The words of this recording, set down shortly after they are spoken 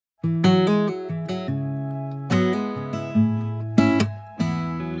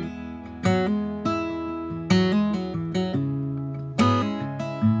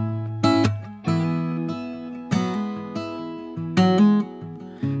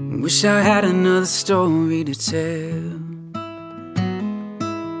Wish I had another story to tell.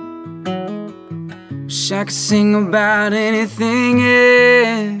 Wish I could sing about anything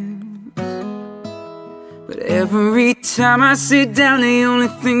else, but every time I sit down, the only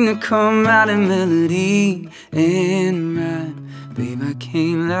thing that come out is melody and rhyme. Babe, I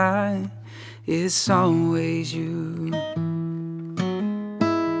can't lie, it's always you.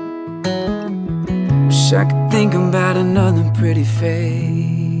 Wish I could think about another pretty face,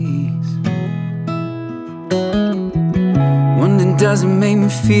 one that doesn't make me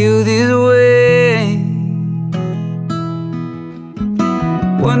feel this way,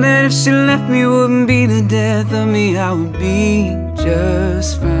 one that if she left me wouldn't be the death of me. I would be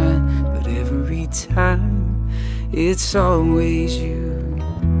just fine. But every time, it's always you.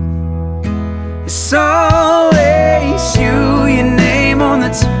 It's always you, your name on the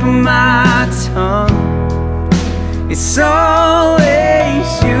tip of my tongue. It's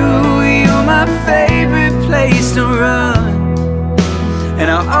always you, you're my favorite place to run. And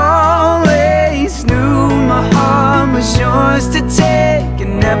I always knew my heart was yours to take,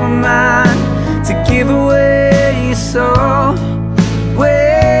 and never mind to give away. It's always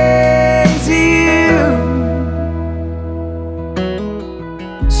you.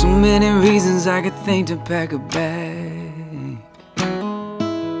 So many reasons I could think to pack a bag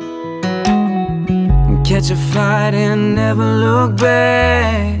and catch a flight and never look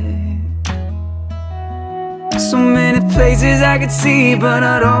back. So many places I could see, but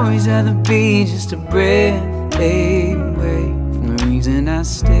I'd always rather be just a breath away from the reason I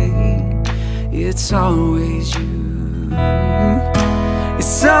stay. It's always you.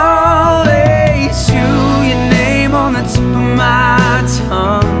 It's always you, your name on the tip of my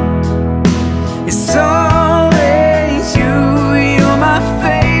tongue. It's always you, you're my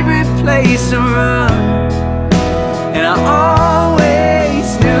favorite place to run. And I always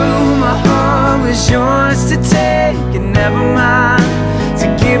knew my heart was yours to take, and never mind to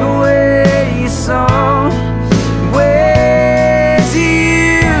give away. It's always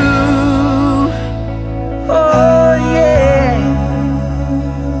you. Oh yeah.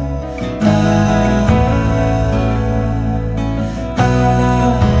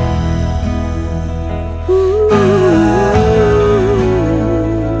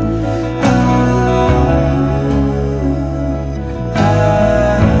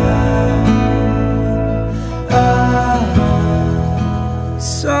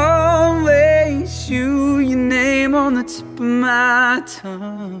 It's always you, your name on the tip of my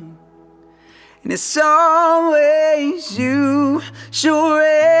tongue. And it's always you, sure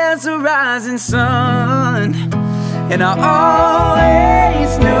as the rising sun. And I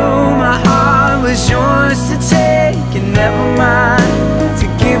always knew my heart was yours to take, and never mind to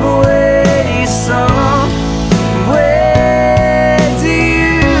give away. So